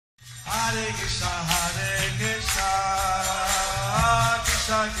Krishna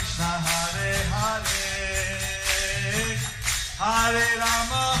Krishna Hare Hare Hare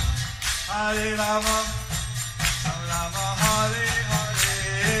Rama Hare Rama Rama Hare Hare.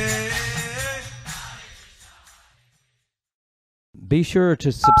 Be sure to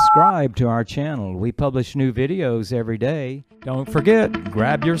subscribe to our channel. We publish new videos every day. Don't forget,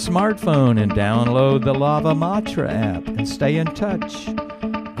 grab your smartphone and download the Lava Matra app and stay in touch.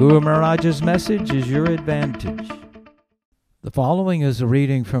 Guru Maharaj's message is your advantage. The following is a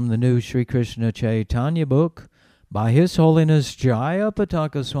reading from the new Sri Krishna Caitanya book by His Holiness Jaya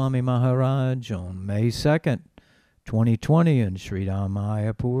Pataka Swami Maharaj on May 2nd, 2020 in Sri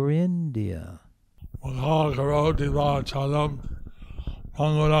Mayapur, India. Karoti Vachalam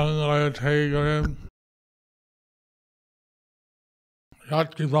Panguranga Tegarim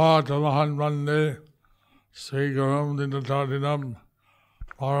Yatkivatavan Vande Segaram Dinatadinam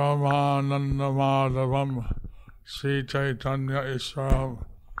Paramananda Madhavam Sri Caitanya Iswaram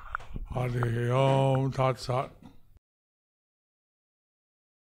Hare Om Tat Sat.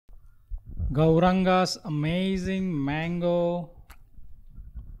 Gauranga's amazing mango.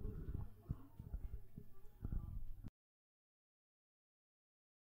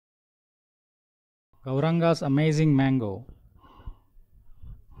 Gauranga's amazing mango.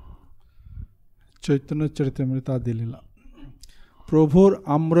 Chaitanya Charitamrita আদি লীলা। প্রভুর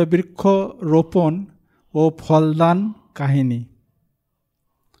আম্রবৃক্ষ রোপণ ও ফলদান কাহিনী।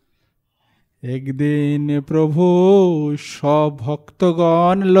 একদিন প্রভু সব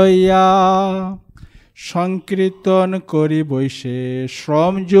ভক্তগণ লইয়া সংকীর্তন করি বৈশে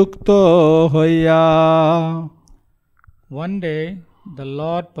শ্রমযুক্ত হইয়া। One day the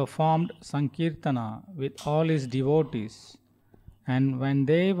Lord performed Sankirtana with all his devotees, and when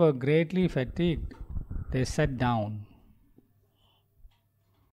they were greatly fatigued, they sat down.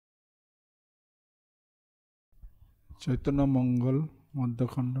 Chaitanya মঙ্গল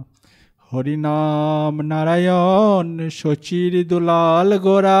মধ্যখণ্ড। হরিনাম নারায়ণ শচীর দুলাল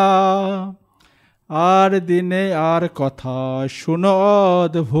গোরা, আর দিনে আর কথা শুনো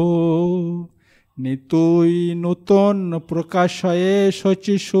অদ্ভুত, নিতুই নূতন প্রকাশয়ে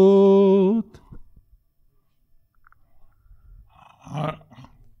শচীসূত।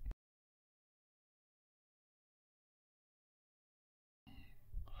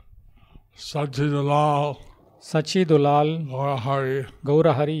 Sachi Dulal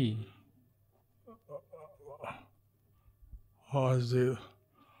Gaurahari was the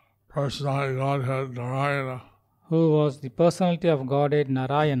personality of Godhead Narayana. who was the personality of Godhead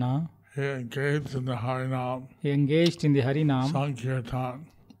Narayana. He engaged in the Harinam He engaged in the Harinam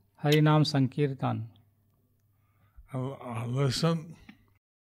Sankirtan and listened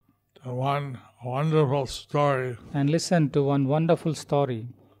to one wonderful story and listened to one wonderful story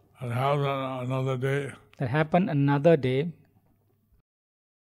that happened another day.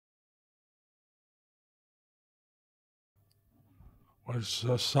 Was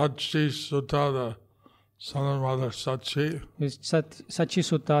Sachi Sutta, the son of Mother Sachi, which Sachi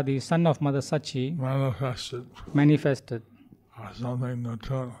Sutta, the son of Mother Sachi, manifested as something new,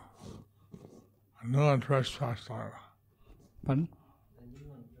 a new and fresh pastime. Pardon?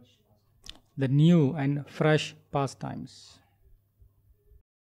 The new and fresh pastimes.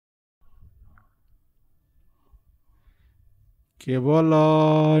 কেবল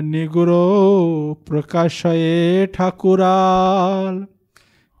নিগুড় প্রকাশয়ে ঠাকুরাল,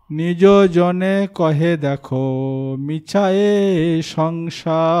 নিজ জনে কহে দেখো মিছায়ে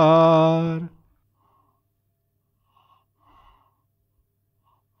সংসার।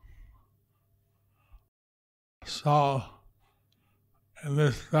 So, in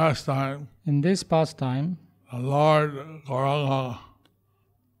this pastime, the Lord Gauranga,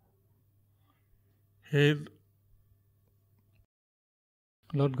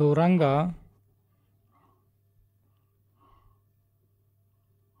 Lord Gauranga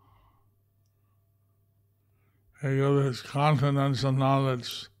he gave his confidential knowledge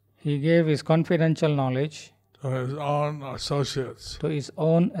He gave his confidential knowledge to his own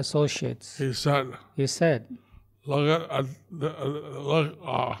associates. He said, look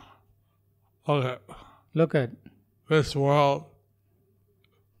at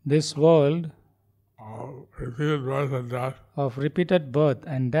this world of repeated birth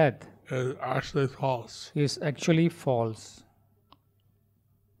and death is actually false.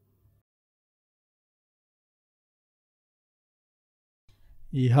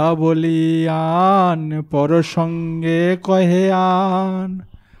 ইহা বলিয়ান পরসঙ্গে কহে আন,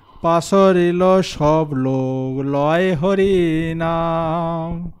 পাশরিল সব লোক লয় হরি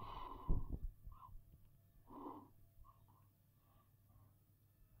নাম।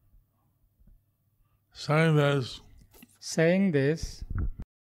 Saying this,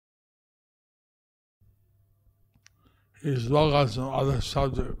 he spoke on some other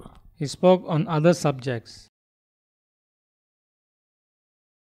subject. he spoke on other subjects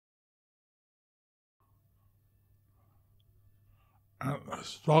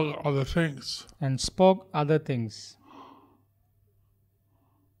and spoke other things.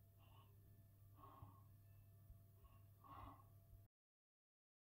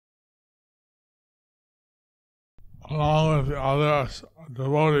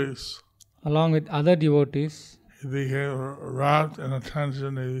 Along with other devotees, he became wrapped in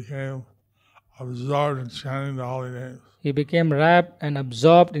attention, he became absorbed in chanting the holy names. He became wrapped and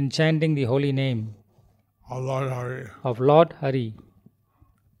absorbed in chanting the holy name of Lord Hari.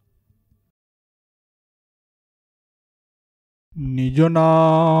 নিজ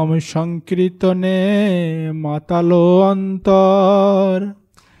নাম সংকীর্তনে মাতালো অন্তর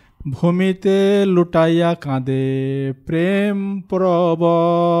ভূমিতে লুটাইয়া কাঁদে প্রেম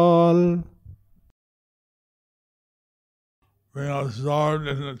প্রবল Being absorbed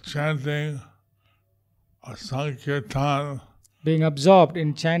in the chanting of Sankirtan, being absorbed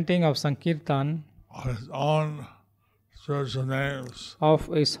in chanting of Sankirtan of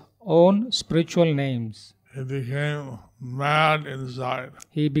his own spiritual names, he became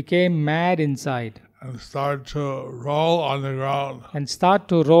mad inside. And started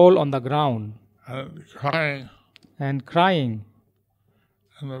to roll on the ground. And crying.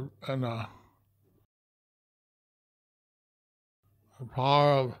 And the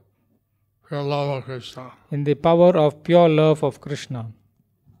power of pure love of Krishna. In the power of pure love of Krishna.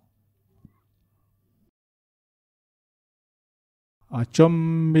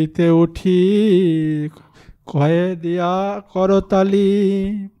 আচম্বিতে উঠি কয়ে দিয়া করতালি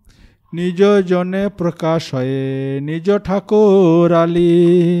নিজ জনে প্রকাশ হয়ে নিজ ঠাকুর Ali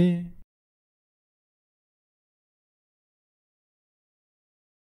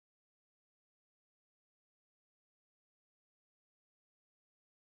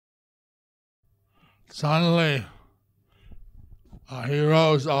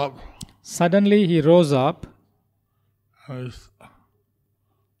Suddenly he rose up.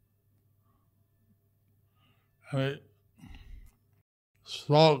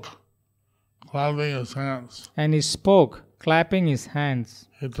 And he spoke, clapping his hands.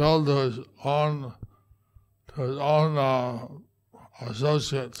 He told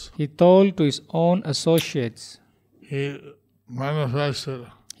his own associates. He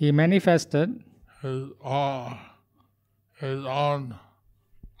manifested his own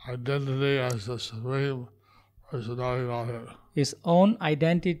identity as the Supreme Personality of Godhead. His own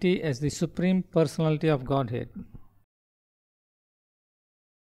identity as the Supreme Personality of Godhead.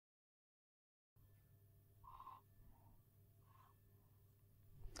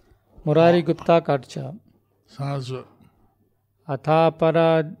 Murari Gupta Karcha. Sanskrit.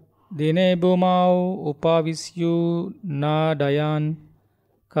 Athapara dine bhumau upavisyu na dayan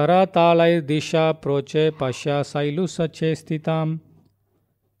karatalai disha proche pasya sailu sache stitam.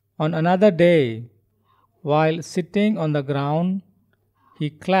 On another day, while sitting on the ground, he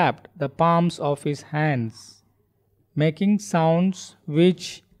clapped the palms of his hands, making sounds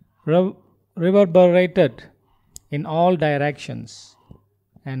which reverberated in all directions,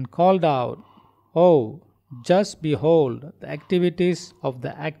 and called out, "Oh, just behold the activities of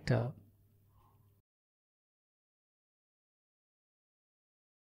the actor."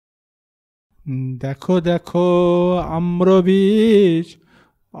 দেখো দেখো আম্রবীজ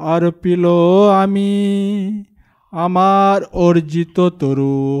অর্পিল আমি আমার অর্জিত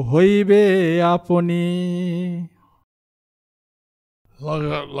তরু হইবে আপনি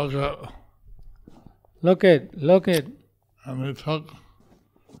Look it. And he took,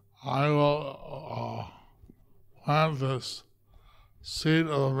 I will plant this seed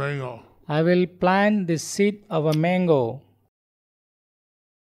of a mango. I will plant the seed of a mango.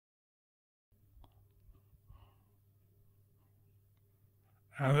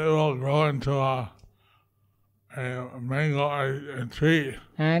 And it will grow into a mango tree.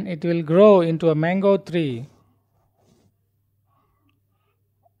 And it will grow into a mango tree.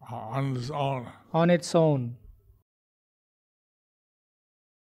 On its own.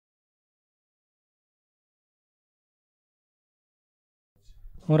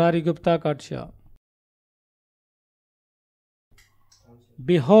 Murari Gupta Katsha.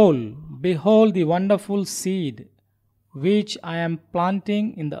 Behold the wonderful seed which I am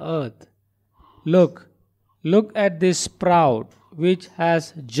planting in the earth. Look at this sprout which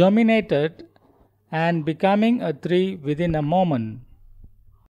has germinated and becoming a tree within a moment.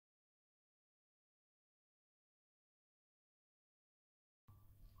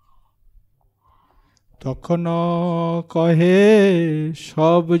 তখন কহে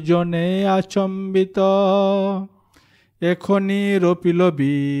সব জনে আচম্বিত এখনি রপিল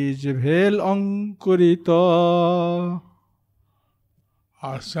বীজ ভেল অঙ্কুরিত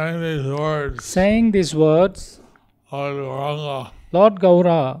Saying these words, Lord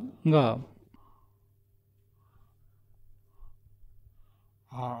Gauranga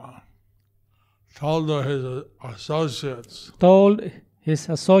told his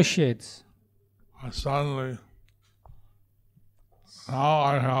associates, suddenly, now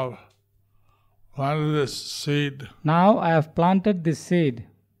I have planted this seed. Now I have planted this seed.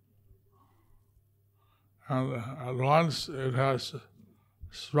 And at once it has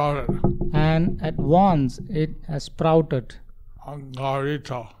sprouted. And at once it has sprouted.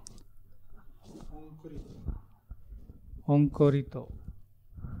 Onkorito.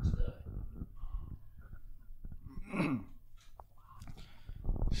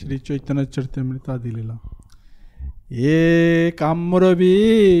 Shri Chaitanya Charitamrita আদি লীলা এ কাম্র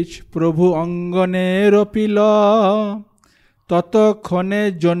বীজ প্রভু অঙ্গনে রপিল ততক্ষণে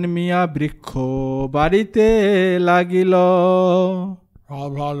জন্মিয়া বৃক্ষ বাড়িতে লাগিল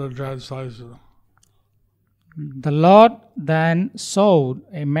The Lord then sowed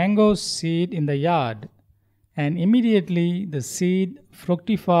a mango seed in the yard, and immediately the seed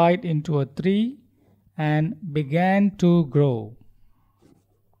fructified into a tree and began to grow.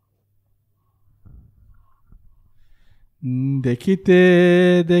 দেখিতে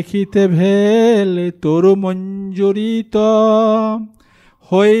দেখিতে ভেল তরু মঞ্জুরিত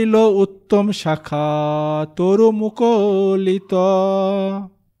হইল উত্তম শাখা তরু মুকলিত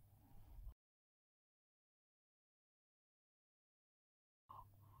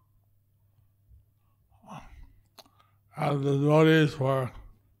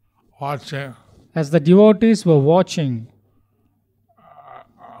As the devotees were watching,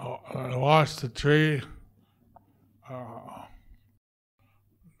 watched the tree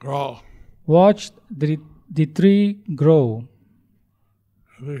grow. Watched the tree grow.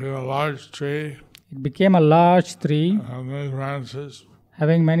 It became a large tree. It became a large tree.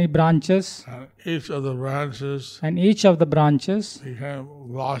 Having many branches. And each of the branches.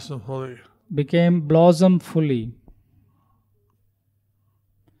 Became blossom fully.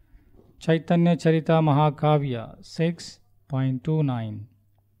 Caitanya Charita Mahakavya 6.29.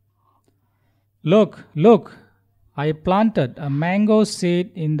 Look, I planted a mango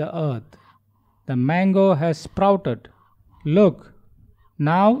seed in the earth. The mango has sprouted. Look,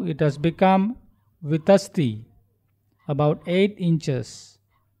 now it has become vitasti, about 8 inches.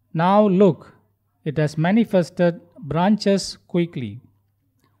 Now look, it has manifested branches quickly.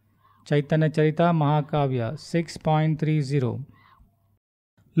 Caitanya Charita Mahakavya 6.30.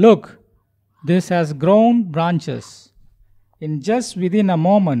 Look, this has grown branches. In just within a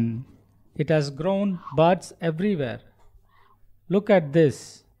moment, it has grown buds everywhere. Look at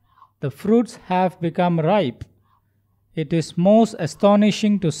this. The fruits have become ripe. It is most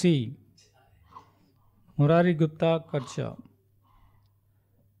astonishing to see. Murari Gupta Karcha.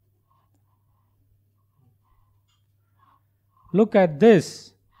 Look at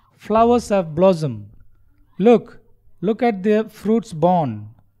this. Flowers have blossomed. Look at the fruits borne.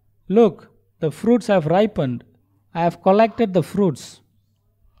 Look, the fruits have ripened. I have collected the fruits.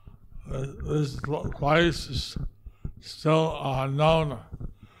 This place is still unknown.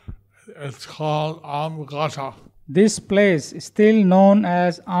 It's called Amgata. This place is still known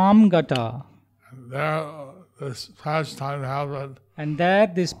as Amgata. And there this pastime happened.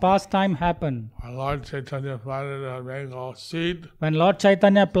 This pastime happened. When Lord Caitanya planted a mango seed. When Lord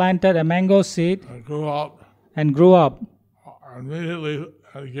Caitanya planted a mango seed. And grew up. Immediately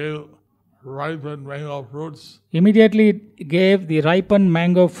it gave ripened mango fruits. Immediately it gave the ripened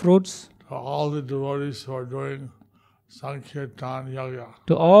mango fruits to all the devotees who are doing Sankirtan Yagya.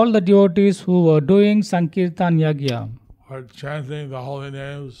 To all the devotees who were doing Sankirtan Yagya. Who were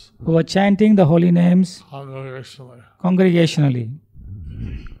chanting the holy names. Congregationally.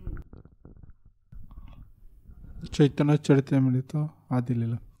 Chaitanya Charitamrita আদি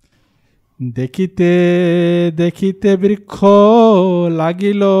লীলা দেখিতে দেখিতে বৃক্ষ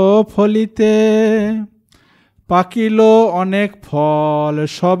লাগিল ফলিতে পাকিল অনেক ফল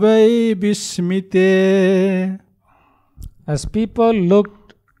সবেই বিস্মিতে As people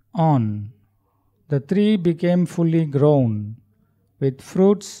looked on, the tree became fully grown with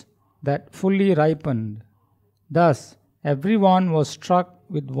fruits that fully ripened. Thus, everyone was struck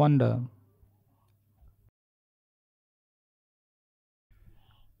with wonder.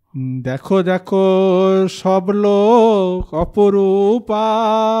 দেখো দেখো সব লোক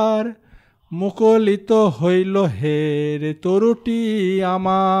অপরূপার মুকলিত হইল হের তরুটি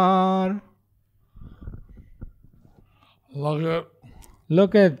আমার Look at,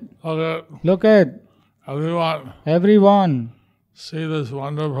 Look at, look at look at, everyone. everyone. See this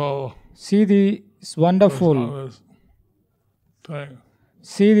wonderful, See this wonderful, this thing.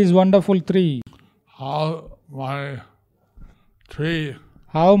 see this wonderful tree. How my tree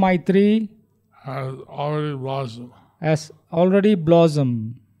How my tree has already blossomed. has already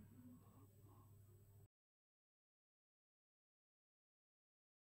blossomed.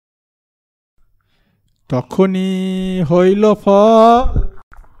 তখনই হইল ফল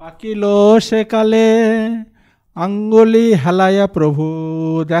পাকিল সেকালে আঙ্গুলি হেলায়া প্রভু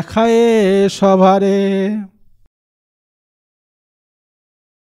দেখায় সভারে।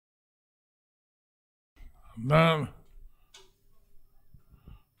 Then,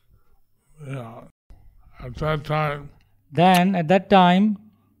 yeah, at that time, Then at that time,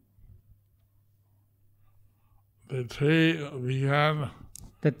 the tree began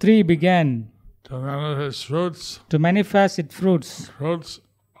the tree began to manifest fruits, to manifest its fruits,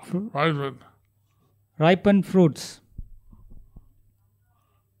 ripened fruits.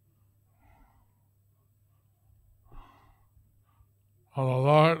 And the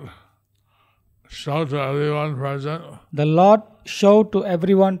Lord showed to everyone present The Lord showed to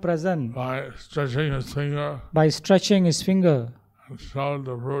everyone present by stretching his finger by stretching his finger and showed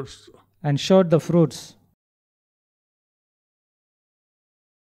the fruits. and showed the fruits.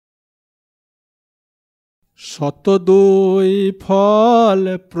 শত দুই ফল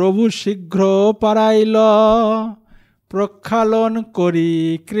প্রভু শীঘ্র পারাইল প্রক্ষালন করি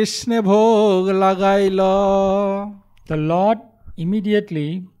কৃষ্ণে ভোগ লাগাইল। The Lord immediately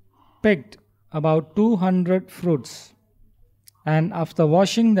picked about 200 fruits, and after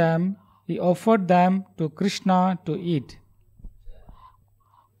washing them, he offered them to Krishna to eat.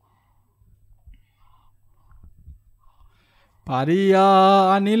 পারিয়া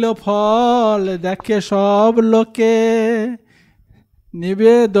আনিল ফল দেখে সব লোকে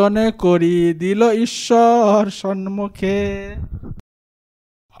নিবেদনে করি দিল ঈশ্বর সম্মুখে।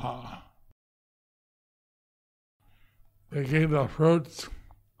 Taking the fruits,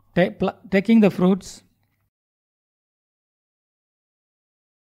 Taking the fruits,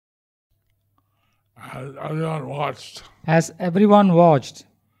 as everyone watched, as everyone watched,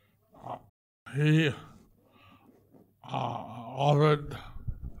 he offered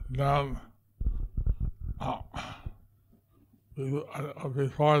them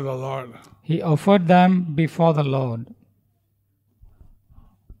before the Lord. he offered them before the Lord.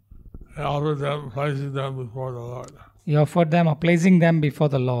 He offered them, placing them before the Lord. He offered them or placing them before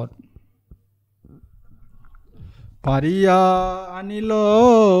the Lord. পারিয়া আনিল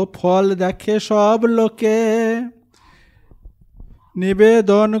ফল দেখে সব লোকে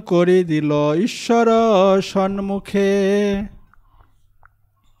নিবেদন করে দিল ঈশ্বর সম্মুখে।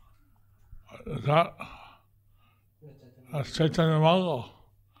 That's Caitanya Mango.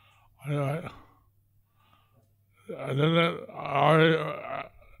 Anyway, I didn't already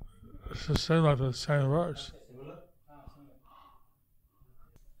say like the same verse.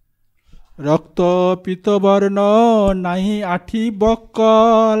 রক্ত পিতবর্ণ নাহি আঠি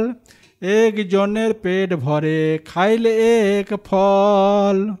বক্কল একজনের পেট ভরে খাইলে এক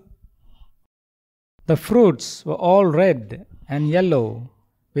ফল। The fruits were all red and yellow,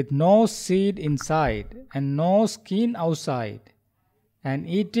 with no seed inside and no skin outside, and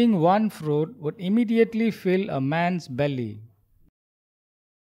eating one fruit would immediately fill a man's belly.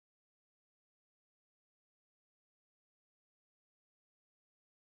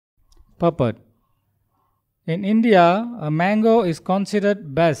 Purport. In India, a mango is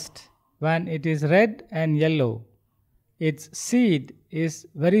considered best when it is red and yellow. Its seed is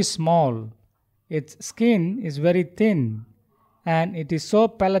very small, its skin is very thin, and it is so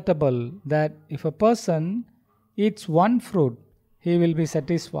palatable that if a person eats one fruit, he will be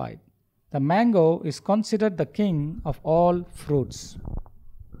satisfied. The mango is considered the king of all fruits.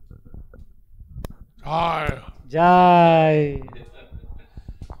 Jai. Jai.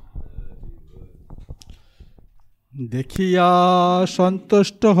 দেখিয়া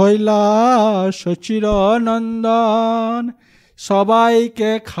সন্তুষ্ট হইলা শচীর নন্দন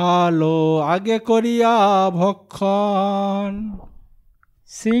সবাইকে খালো আগে করিয়া ভক্ষণ।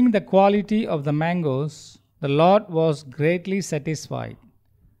 Seeing the quality of the mangoes, the Lord was greatly satisfied,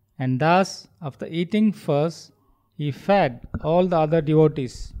 and thus, after eating first, he fed all the other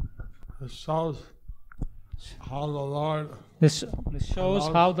devotees. This shows how the Lord This shows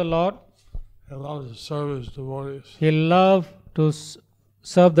how the Lord he loves to serve his devotees. he loved to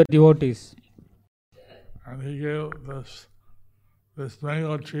serve the devotees. And he gave this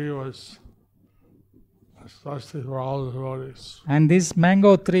mango tree was especially for all the devotees. And this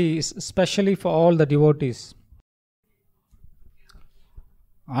mango tree is especially for all the devotees.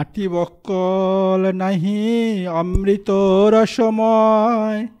 আটি বক্কল নাহি অমৃত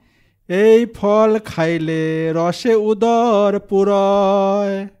রসময় এই ফল খাইলে রসে উদর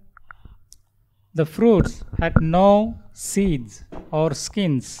পুরয় The fruits had no seeds or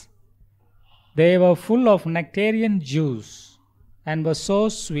skins. They were full of nectarian juice and were so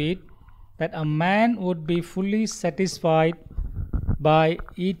sweet that a man would be fully satisfied by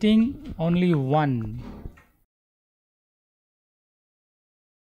eating only one.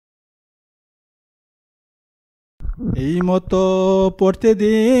 এই মতো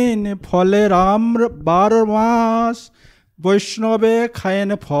প্রতিদিন ফলে রাম 12 মাস বৈষ্ণবে খায়েন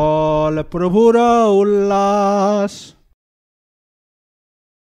ফল প্রভুর উল্লাস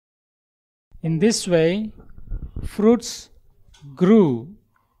In this way, fruits grew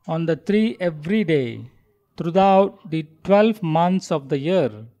on the tree every day throughout the 12 months of the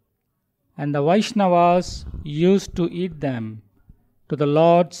year, and the Vaishnavas used to eat them to the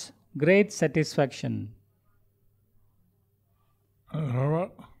Lord's great satisfaction.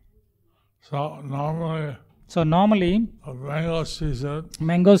 So normally, So normally, mango season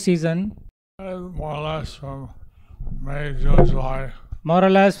mango season, is more or less from May, June, July. more or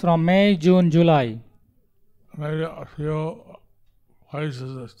less from May, June, July. Maybe a few places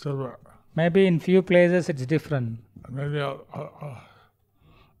it's different. Maybe in few places it's different. Maybe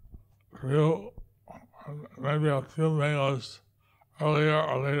few, maybe a few mangoes earlier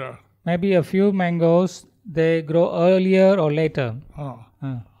or later. Maybe a few mangoes they grow earlier or later.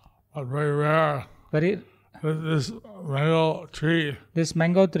 But very rare. Very This mango tree this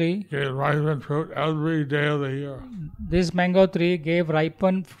mango tree gave ripened fruit every day of the year. This mango tree gave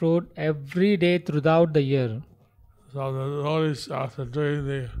ripened fruit every day throughout the year. So the devotees, after doing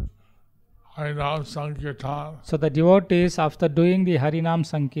the Harinam Sankirtan, So the devotees, after doing the Harinam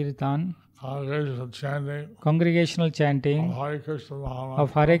Sankirtan, congregational chanting congregational chanting of Hare Krishna Mahamantra,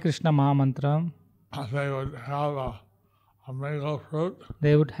 of Hare Krishna Mahamantra, they would have a mango fruit,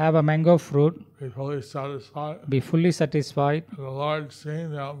 they would have a mango fruit, be fully satisfied. be fully satisfied, And the Lord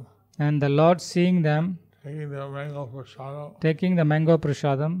seeing them, and the Lord seeing them taking their mango prasadam, taking the mango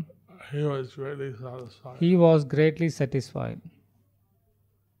prasadam, he was greatly satisfied. he was greatly satisfied.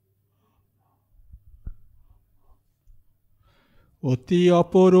 অতি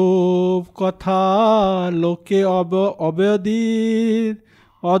অপরূপ কথা লোকে অবদিত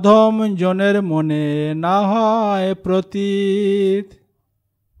অধম জনের মনে না হয় প্রতীত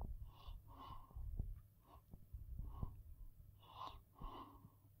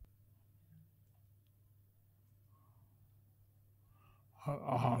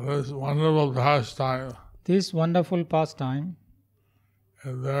This wonderful pastime This wonderful pastime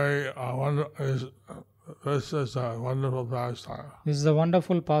is very this is a wonderful pastime. this is a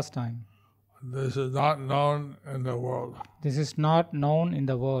wonderful pastime. This is not known in the world. This is not known in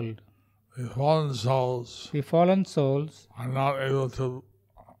the world. The fallen souls The fallen souls are not able to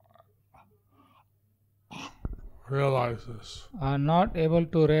realize this. are not able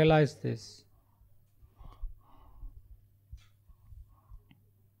to realize this.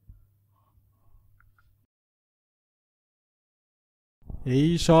 এই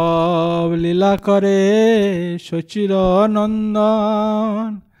সব লীলা করে সচির নন্দন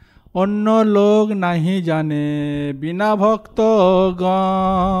অন্য লোক নাহি জানে বিনা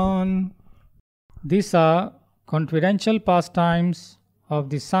ভক্তগণ These are confidential pastimes of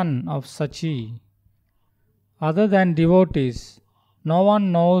the son of Sachi. Other than devotees, no one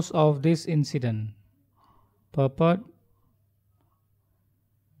knows of this incident. Purport: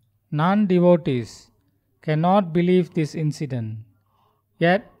 non-devotees cannot believe this incident,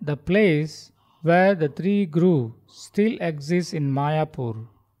 yet the place where the tree grew still exists in Mayapur.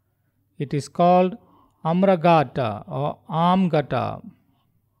 It is called Amragata or Amgata.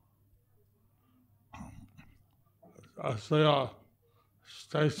 Actually, a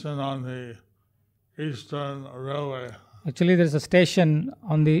station on the Eastern Railway Actually, there is a station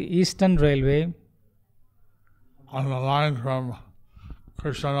on the Eastern Railway on the line from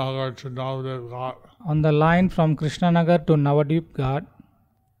Krishnanagar to Navadip Ghat. on the line from Krishnanagar to Navadip Ghat.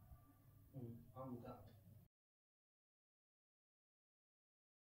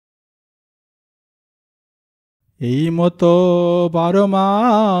 এই মতো 12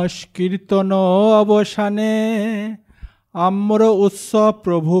 মাস কীর্তন অবসানে আম্র উৎসব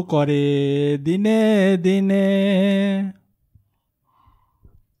প্রভু করে দিনে দিনে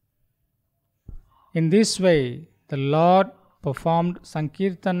In this way, the Lord performed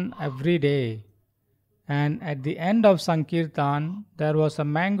Sankirtan every day, and at the end of Sankirtan, there was a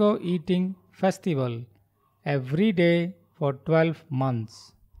mango eating festival every day for 12 months.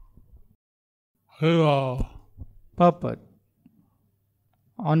 Lila, Purport: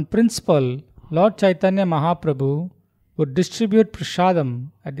 On principle, Lord Chaitanya Mahaprabhu would distribute prasadam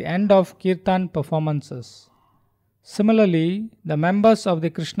at the end of kirtan performances. Similarly, the members of the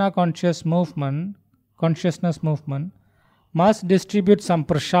Krishna consciousness movement must distribute some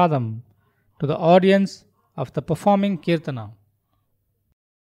prasadam to the audience of the performing kirtana.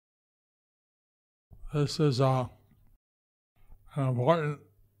 This is an important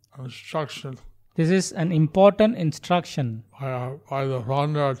instruction. This is an important instruction By the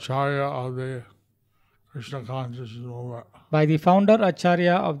founder Acharya of the Krishna consciousness movement. by the founder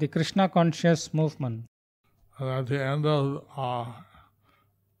Acharya of the Krishna conscious movement. And at the end of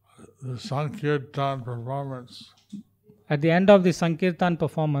the Sankirtan performance, At the end of the Sankirtan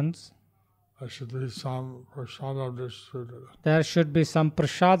performance, there should be some prasadam distributed. there should be some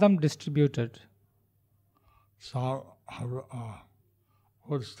prasadam distributed. Some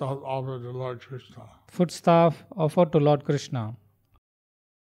foodstuff offered to Lord Krishna. Foodstuff offered to Lord Krishna.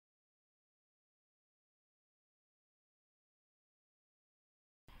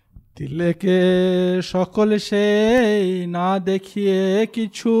 তিলেকে সকল সেই না দেখিয়ে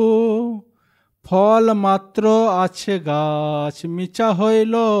কিছু ফল মাত্র আছে গাছ মিচা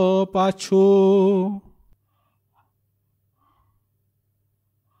হইল পাছু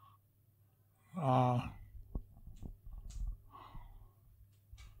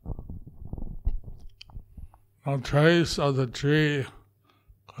No trace of the tree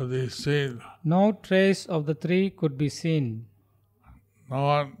could be seen. No trace of the tree could be seen. No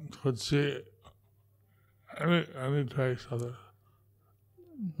one could see any trace of it.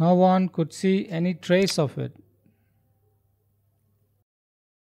 No one could see any trace of it.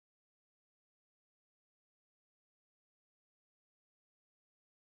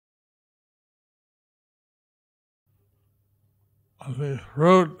 The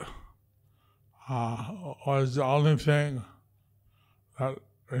fruit was the only thing that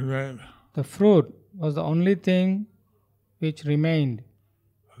remained. The fruit was the only thing which remained.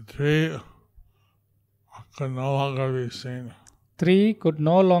 The tree could no longer be seen Tree could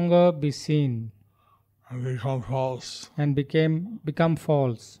no longer be seen and become false. and become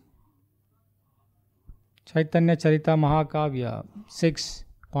false. Chaitanya Charita Mahakavya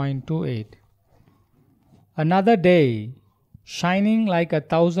 6.28. Another day, shining like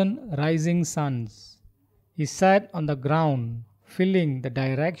 1,000 rising suns, he sat on the ground, filling the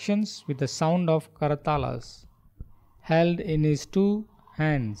directions with the sound of karatalas, held in his 2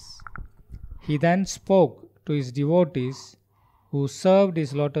 hands. He then spoke to his devotees who served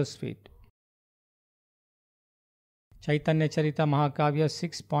his lotus feet. Chaitanya Charita Mahakavya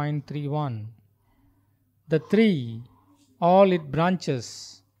 6.31. The tree, all its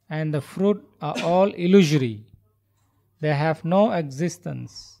branches, and the fruit are all illusory. They have no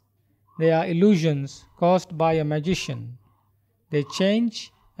existence. They are illusions caused by a magician. They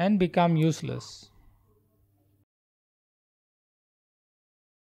change and become useless.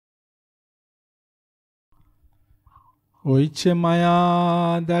 হইছে মায়া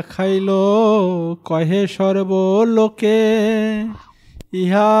দেখাইল কহে সর্বলোকে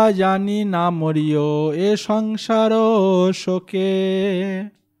ইহা জানি না মরিও এ সংসার শোকে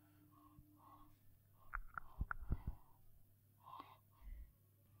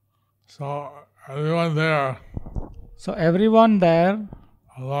So everyone there,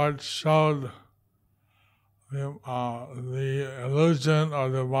 the Lord showed the illusion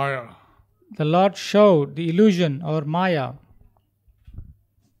of the Maya. The Lord showed the illusion or Maya.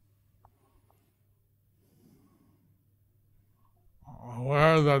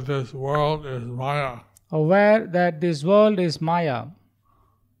 Aware that this world is Maya. Aware that this world is Maya.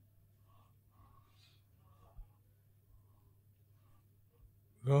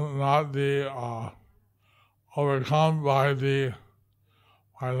 Do not be overcome by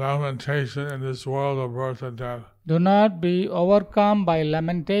lamentation in this world of birth and death. Do not be overcome by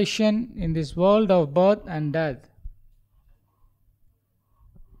lamentation in this world of birth and death.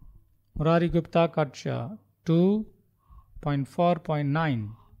 Murari Gupta Katsha 2.4.9.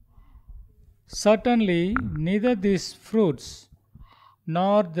 Certainly neither these fruits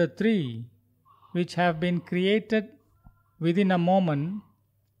nor the tree which have been created within a moment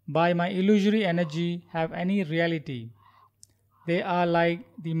by my illusory energy have any reality. They are like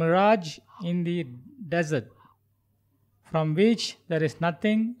the mirage in the desert, from which there is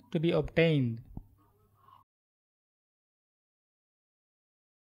nothing to be obtained.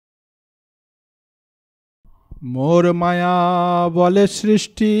 মোর মায়া বলে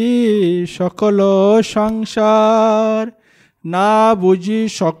সৃষ্টি সকল সংসার না বুঝি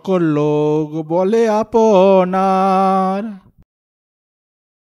সকল লোক বলে আপনার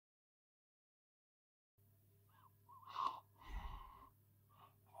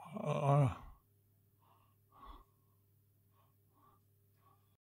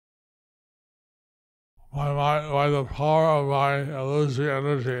by the power of my illusory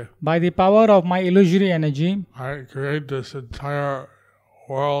energy, By the power of my illusory energy, I create this entire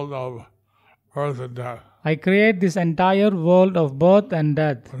world of birth and death. I create this entire world of birth and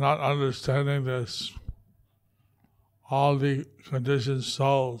death. For not understanding this, all the conditioned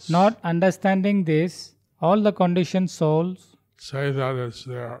souls Not understanding this, all the conditioned souls say that it's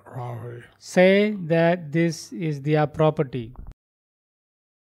their property. say that this is their property.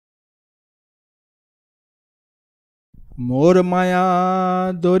 মোর মায়া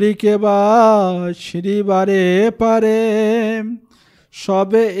দরিকে বা শ্রীবারে পারে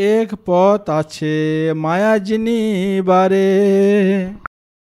সবে এক পথ আছে মায়া যিনি বারে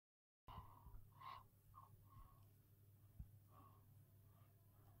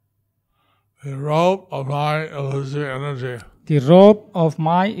The rope of my illusory energy The rope of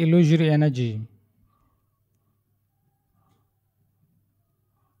my illusory energy.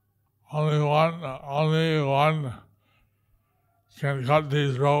 only one can cut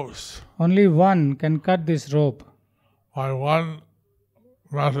these ropes Only one can cut this rope by one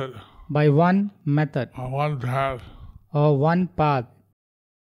method, by one method by one path. or one path.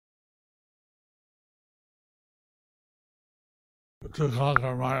 To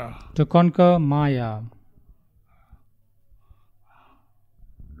conquer Maya. To conquer Maya.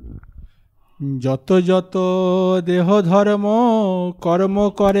 যত যত দেহ ধর্ম কর্ম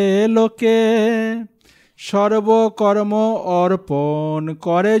করে লোকে সর্বকর্ম অর্পণ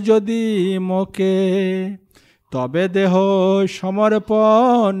করে যদি মোকে তবে দেহ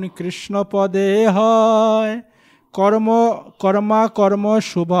সমর্পণ কৃষ্ণ পদে হয় কর্ম কর্মা কর্ম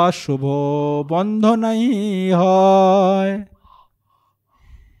শুভাশুভ বন্ধ নাই হয়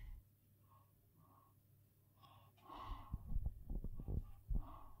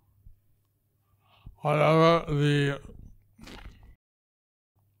Whatever the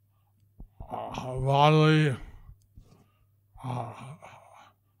bodily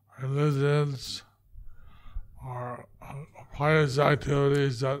religions or pious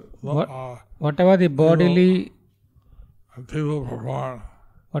activities that Whatever the bodily people perform,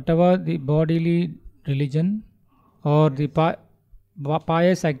 whatever the bodily religion or the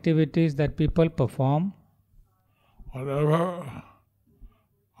pious activities that people perform, whatever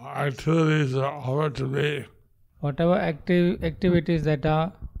activities are offered to me, whatever activities that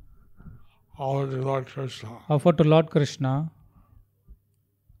are offered to Lord Krishna, offered to Lord Krishna,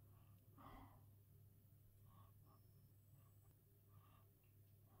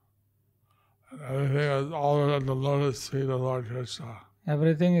 everything is offered at the lotus feet of Lord Krishna.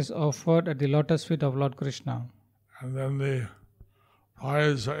 Everything is offered at the lotus feet of Lord Krishna. And then the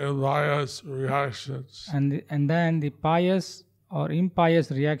pious or impious reactions, And then the pious or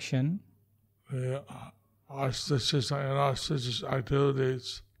impious reaction, the auspicious and inauspicious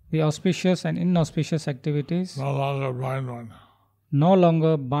activities, the auspicious and inauspicious activities no longer bind one. no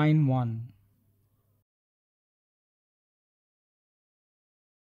longer bind one.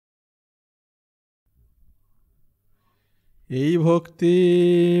 এই ভক্তি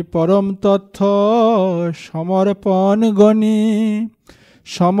পরম তথ্য সমর্পণ গণি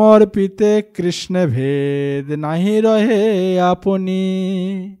সমর্পিতে কৃষ্ণ ভেদ নাহি রহে আপনি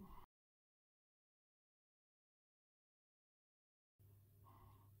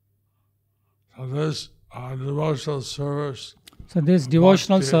So this devotional service, So this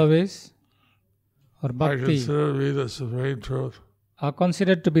devotional Bhakti, service or I bhakti consider to be the supreme truth. are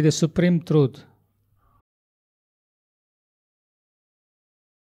considered to be the supreme truth.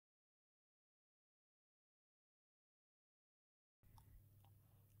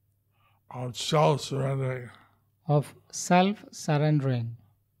 Of self-surrendering. Of self-surrendering.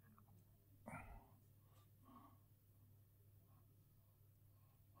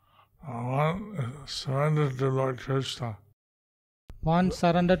 One surrendered to Lord Krishna, One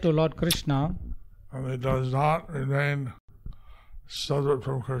surrender to Lord Krishna, and he does not remain separate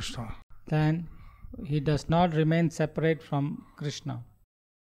from Krishna. then he does not remain separate from Krishna.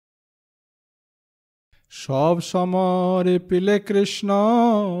 সব সমরে পিলে কৃষ্ণ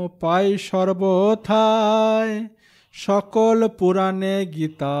পাই সর্বথায় সকল পুরাণে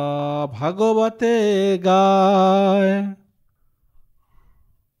গীতা ভাগবতে গায়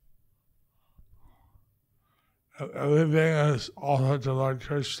Everything is offered to Lord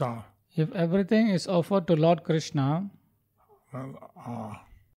Krishna. If everything is offered to Lord Krishna, Then a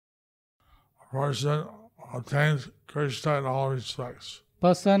person obtains Krishna in all respects.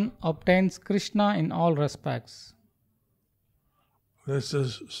 person obtains Krishna in all respects. This is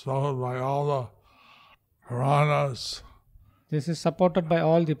spoken by all the Puranas, This is supported by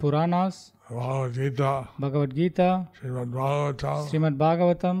all the Puranas, Bhagavad Gita, Bhagavad Gita, Srimad Bhagavatam, Srimad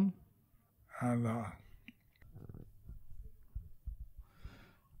Bhagavatam, and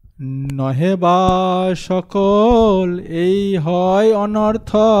নহে বা সকল এই হয়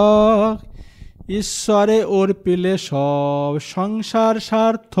অনর্থক, ঈশ্বরে অর্পিলে সব সংসার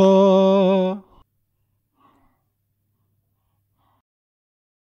স্বার্থ।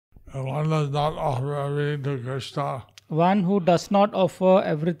 one does not offer everything to Krishna, one who does not offer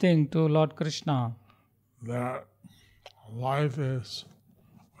everything to Lord Krishna, that life is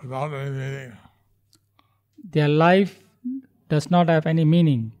without any meaning. their life does not have any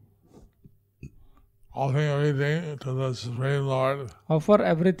meaning. Offering everything to the Supreme Lord, Offer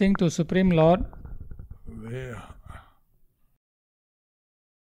everything to Supreme Lord,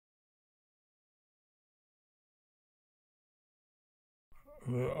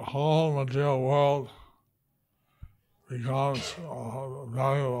 the whole material world becomes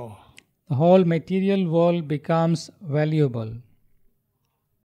valuable. the whole material world becomes valuable.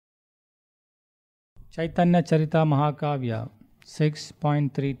 Chaitanya Charita Mahakavya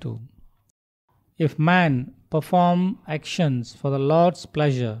 6.32. If man perform actions for the Lord's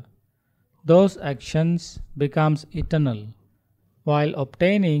pleasure, those actions becomes eternal, while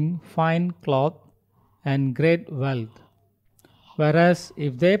obtaining fine cloth and great wealth. Whereas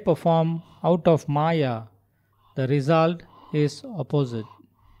if they perform out of Maya, the result is opposite.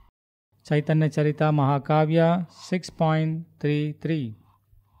 Chaitanya Charita Mahakavya 6.33.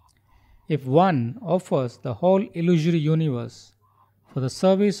 If one offers the whole illusory universe for the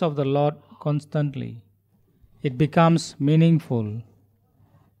service of the Lord constantly, it becomes meaningful.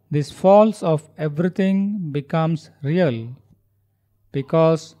 This false of everything becomes real,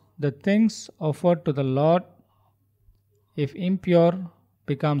 because the things offered to the Lord, if impure,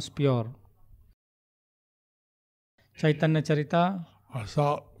 becomes pure. Chaitanya Charita.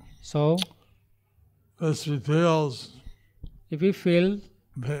 So, this reveals if we feel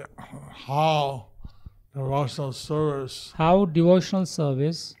how devotional service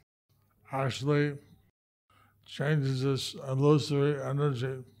actually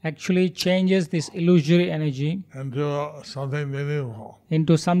changes this illusory energy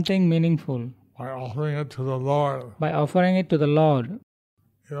into something meaningful by offering it to the Lord.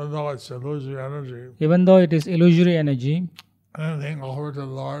 Even though it's illusory energy, anything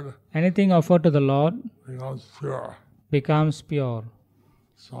offered to the Lord becomes pure.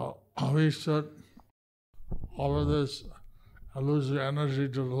 So we should offer this illusory energy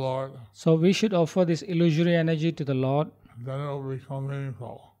to the Lord. So we should offer this illusory energy to the Lord. Then it will become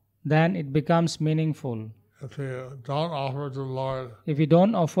meaningful. Then it becomes meaningful. If we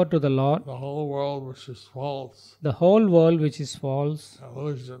don't offer to the Lord, the whole world which is false,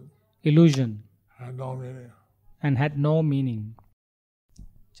 illusion, had no meaning.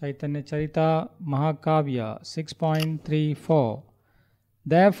 Chaitanya Charita Mahakavya 6.34.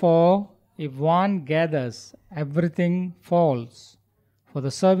 Therefore, if one gathers everything false for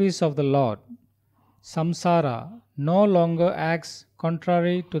the service of the Lord, samsara no longer acts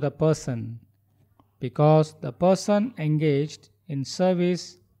contrary to the person, because the person engaged in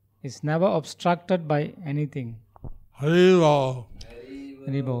service is never obstructed by anything. Haribol.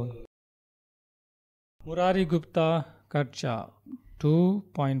 Murari Gupta Karcha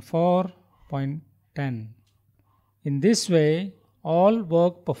 2.4.10. In this way, all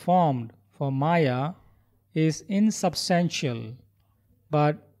work performed for Maya is insubstantial,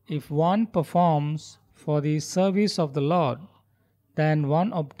 but if one performs for the service of the Lord, then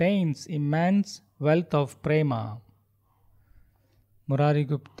one obtains immense wealth of prema. Murari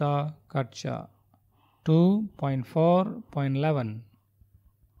Gupta Karcha 2.4.11.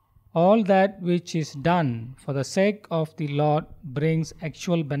 All that which is done for the sake of the Lord brings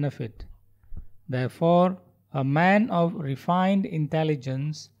actual benefit. Therefore, a man of refined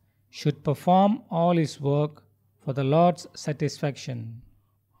intelligence should perform all his work for the Lord's satisfaction.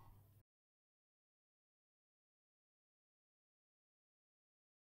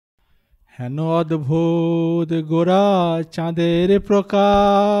 হেন অদ্ভুত গোরা চাঁদের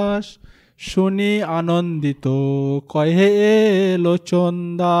প্রকাশ, শুনি আনন্দিত কহে লোচন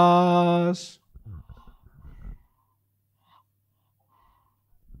Das.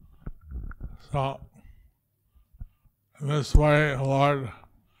 So, in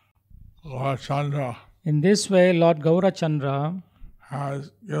this way, Lord Gaurachandra has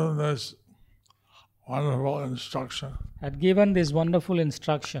given this wonderful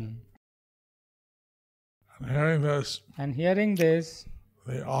instruction. And hearing this,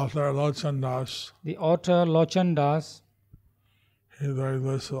 the author Lochan Das,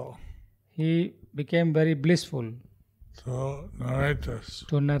 he became very blissful. to narrate this.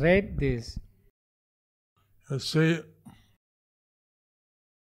 to narrate this. You see,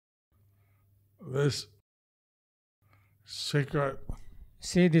 this secret,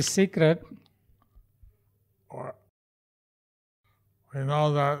 See this secret. or we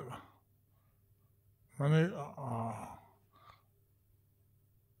know that many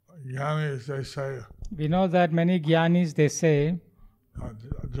Gyanis, they say, We know that many Gyanis, they say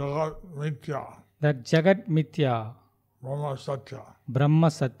Jagat Mitya, that Jagat Mithya, Brahma Satya,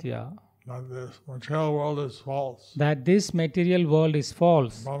 Brahma Satya, that this material world is false, that this material world is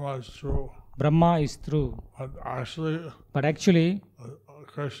false, Brahma is true. Brahma is true. But actually,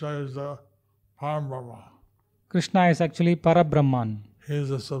 Krishna is the Param Brahma. is actually Parabrahman. He is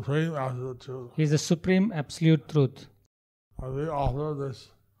the supreme absolute truth. He is the supreme absolute truth. We offer this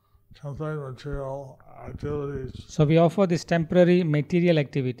temporary material activities, So we offer these temporary material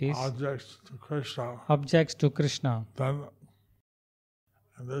activities, objects to Krishna. objects to Krishna. Then,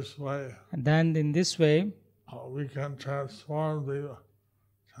 in this way, And then in this way, we can transform the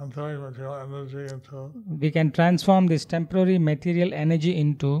temporary material energy we can transform this temporary material energy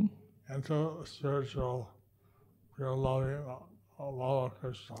into spiritual, pure loving love of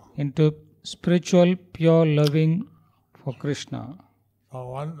Krishna. into spiritual, pure loving for Krishna. So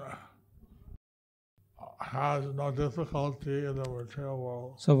one has no difficulty in the material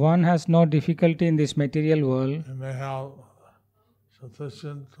world. So one has no difficulty in this material world. And they have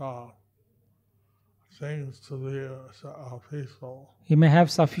sufficient things to be peaceful. He may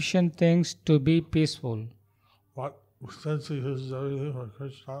have sufficient things to be peaceful. But since he uses everything for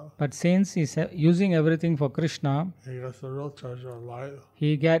Krishna, But since he's using everything for Krishna, he gets the real treasure of life,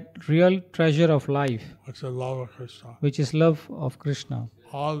 he get real treasure of life, which is love of Krishna. which is love of Krishna.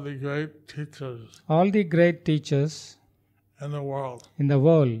 All the great teachers All the great teachers in the world in the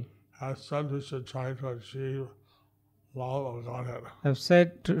world have said we should try to achieve love of Godhead. have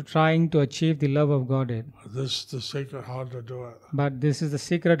said trying to achieve the love of Godhead. This is the secret how to do it. But this is the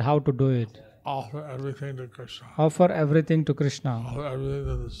secret how to do it. Offer everything to Krishna. Offer everything to Krishna. Offer everything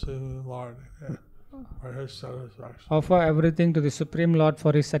to the Supreme Lord for His satisfaction. Offer everything to the Supreme Lord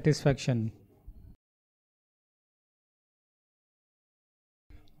for His satisfaction.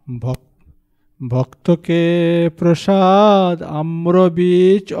 ভক্তকে প্রসাদ আম্র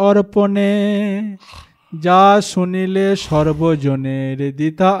বীজ অর্পণে যা শুনিলে সর্বজনের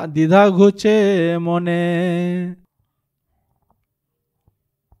দ্বিধা ঘুচে মনে।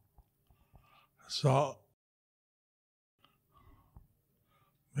 So,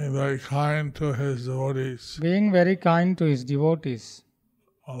 being very kind to his devotees, Being very kind to his devotees,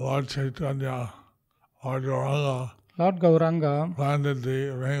 Lord Caitanya, Lord Gauranga, Lord Gauranga planted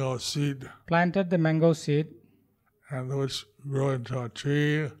the mango seed, and which grew into a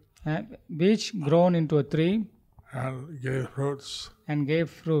tree, which grown into a tree and gave fruits.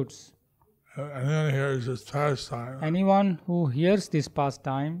 Anyone hears this pastime, Anyone who hears this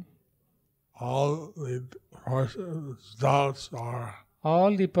pastime, all the person's doubts are,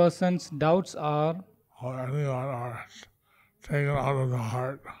 all the person's doubts or anyone are taken out of the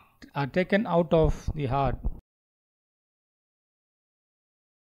heart. are taken out of the heart.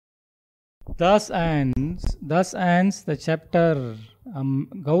 Thus ends the chapter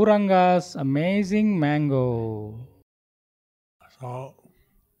Gauranga's amazing mango. So,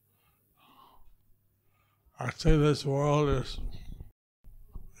 actually this world is,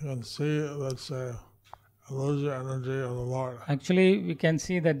 you can see that's a illusory energy of the Lord. Actually, we can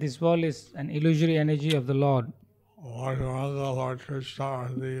see that this world is an illusory energy of the Lord. Lord Gauranga, Lord Krishna are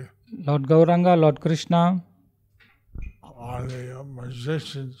the Lord Gauranga, Lord Krishna are the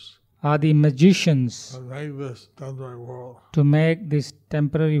magicians are the magicians that make this temporary world. to make this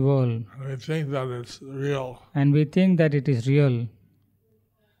temporary world. And we think that it's real. And we think that it is real.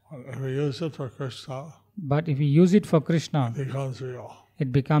 If we use it for Krishna, But if we use it for Krishna, it becomes real.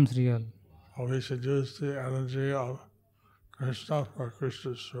 it becomes real. Or we should use the energy of Krishna for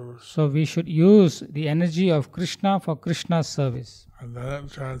Krishna's service. So we should use the energy of Krishna for Krishna's service. And then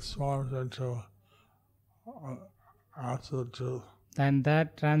it transforms into absolute truth. And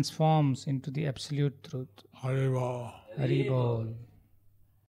that transforms into the absolute truth. Hari Bol. Hari Bol.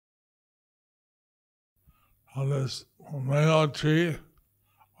 On this mango tree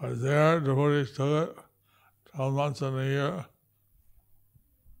was there, devotees took it 12 months in a year.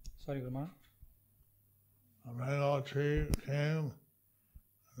 Sorry, Gurma. A mango tree came,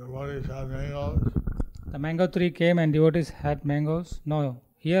 devotees had mangoes. The mango tree came and devotees had mangoes? No,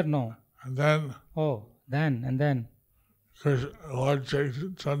 here no. And then And then. Lord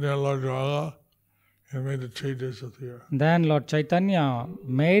Chaitanya, Lord Gauranga, he made the tree disappear. Then Lord Chaitanya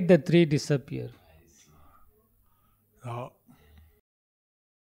made the tree disappear. No.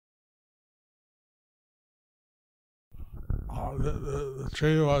 The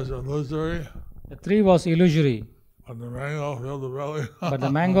tree was illusory. The tree was illusory, But the mango filled the belly. but the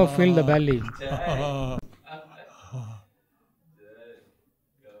mango filled the belly.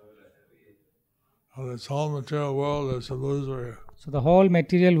 This whole material world is illusory. So the whole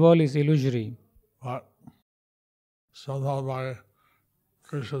material world is illusory. But somehow by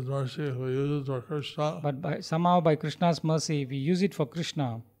Krishna's mercy, if we use it for Krishna, But somehow by Krishna's mercy, we use it for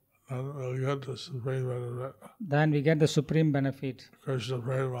Krishna, then we'll get the supreme benefit. then we get the supreme benefit. Krishna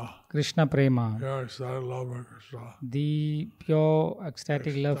Prema. Krishna Prema. Pure ecstatic love for Krishna. The pure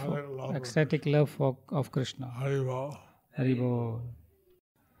ecstatic love of Krishna. Haribol. Haribol.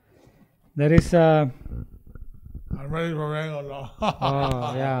 There is a... I'm ready for mango now.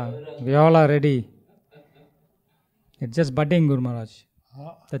 Oh, yeah. We all are ready. It's just budding, Guru Maharaj.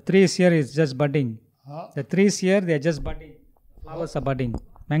 The trees here is just budding. The trees here, they are just budding. Flowers are budding.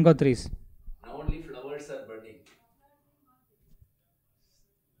 Mango trees. Now only flowers are budding.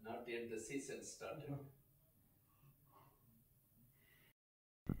 Not yet the season started.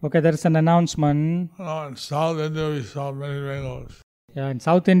 Okay, there is an announcement. In South India, we saw many mangoes. Yeah, in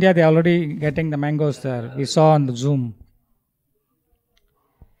South India, they are already getting the mangoes there. We saw on the Zoom.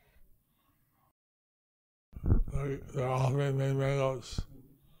 They're offering me mangoes.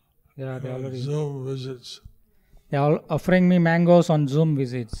 Yeah, they already. Zoom visits. They are offering me mangoes on Zoom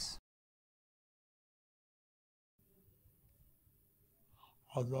visits.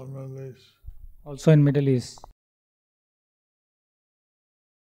 Also in Middle East. Also in Middle East.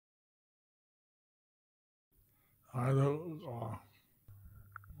 I know.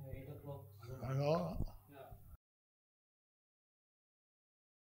 I know.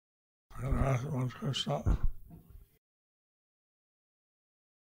 I'm going to ask one Krishna.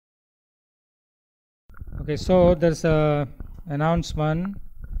 Okay, so there's a announcement.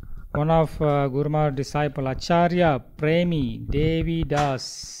 One of Guru Maharaj's disciple, Acharya Premi Devi Das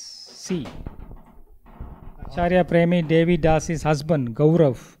C. Acharya Premi Devi Das's husband,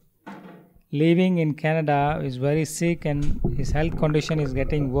 Gaurav, living in Canada, is very sick and his health condition is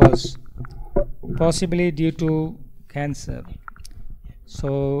getting worse, possibly due to cancer.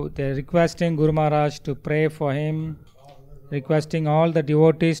 So they're requesting Guru Maharaj to pray for him, requesting all the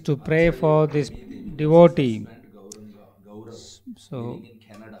devotees to pray for this devotee. So, in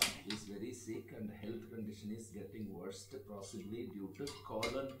Canada is very sick and health condition is getting worse, possibly due to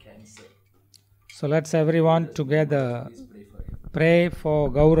colon cancer. so let's everyone together pray for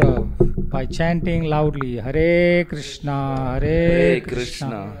Gaurav by chanting loudly Hare Krishna, Hare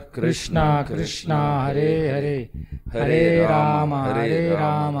Krishna, Krishna Krishna, Hare Hare, Hare Rama, Hare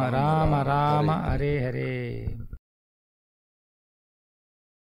Rama, Rama Rama, Hare Hare.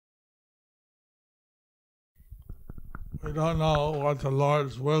 We don't know what the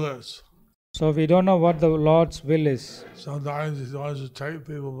Lord's will is. So we don't know what the Lord's will is. Sometimes He wants to take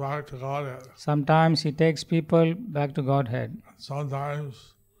people back to Godhead. Sometimes He takes people back to Godhead.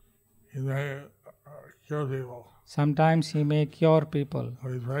 Sometimes He may cure people. Sometimes He may cure people.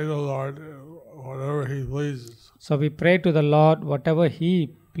 We pray to the Lord whatever He pleases. So we pray to the Lord whatever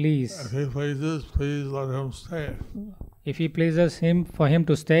He pleases. If He pleases, please let Him stay. If He pleases Him for Him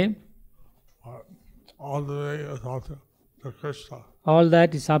to stay, All the way is up to Krishna. all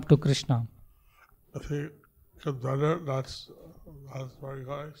that is up to Krishna. If He gets better, that's very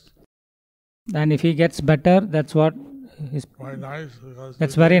nice. And if He gets better, that's what is. Very nice because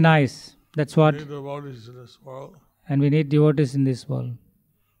That's very nice. That's we what. need devotees in this world. And we need devotees in this world.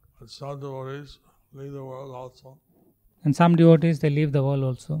 But some devotees leave the world also. And some devotees, they leave the world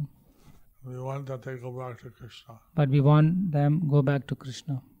also. We want that they go back to Krishna. But we want them go back to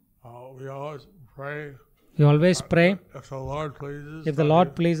Krishna. We always pray. We always pray. If the Lord pleases, If the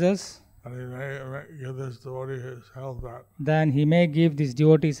Lord pleases, and He may give this devotee his health back. then He may give these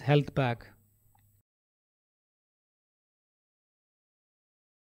devotees health back.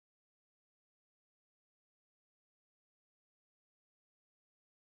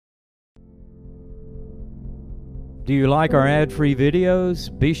 Do you like our ad-free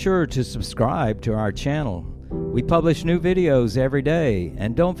videos? Be sure to subscribe to our channel. We publish new videos every day,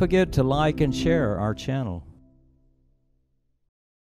 and don't forget to like and share our channel.